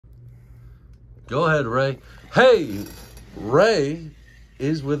Go ahead, Ray. Hey, Ray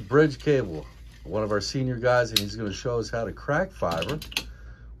is with Bridge Cable, one of our senior guys, and he's going to show us how to crack fiber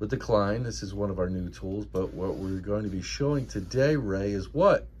with the Klein. This is one of our new tools, but what we're going to be showing today, Ray, is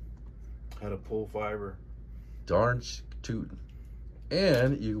what? How to pull fiber. Darn tootin'.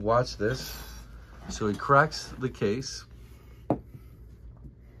 And you watch this. So he cracks the case.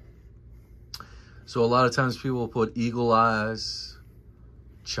 So a lot of times people will put eagle eyes,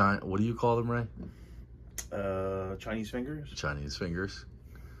 what do you call them, Ray? Chinese fingers. Chinese fingers.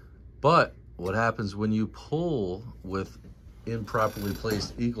 But what happens when you pull with improperly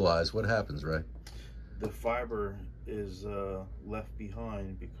placed eagle eyes? What happens, Ray? The fiber is left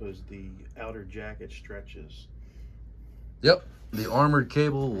behind because the outer jacket stretches. Yep. The armored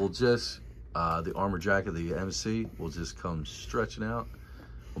cable will just, the armored jacket, the MC, will just come stretching out.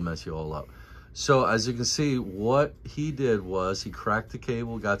 Will mess you all up. So as you can see, what he did was he cracked the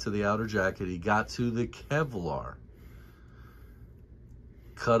cable, got to the outer jacket, he got to the Kevlar,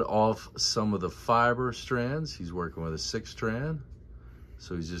 cut off some of the fiber strands. He's working with a 6 strand.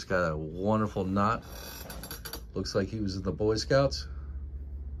 So he's just got a wonderful knot. Looks like he was in the Boy Scouts.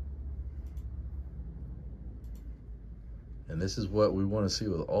 And this is what we want to see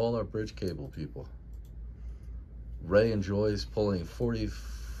with all our bridge cable people. Ray enjoys pulling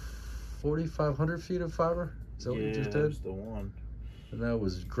 4,500 feet of fiber. Is that what you just did? That's the one. And that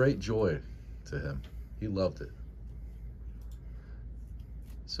was great joy to him. He loved it.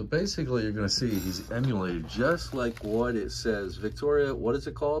 So basically you're going to see he's emulated just like what it says. Victoria, what is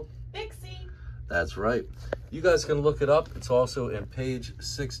it called? Fixie. That's right. You guys can look it up. It's also in page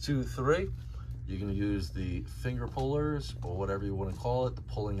 623. You can use the finger pullers or whatever you want to call it, the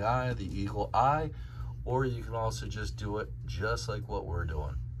pulling eye, the eagle eye, or you can also just do it just like what we're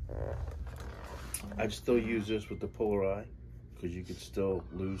doing. I'd still use this with the puller eye because you could still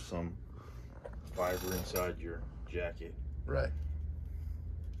lose some fiber inside your jacket. Right.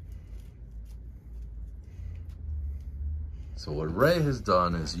 So what Ray has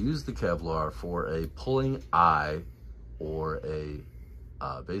done is use the Kevlar for a pulling eye or a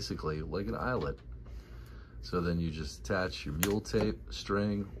basically like an eyelet. So then you just attach your mule tape,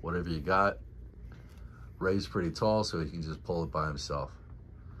 string, whatever you got. Ray's pretty tall, so he can just pull it by himself.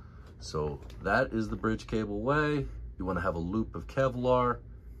 So that is the bridge cable way. You want to have a loop of Kevlar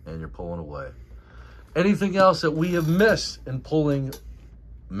and you're pulling away. Anything else that we have missed in pulling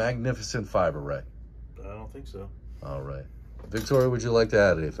magnificent fiber, Ray? I don't think so. All right. Victoria, would you like to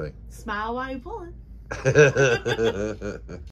add anything? Smile while you're pulling.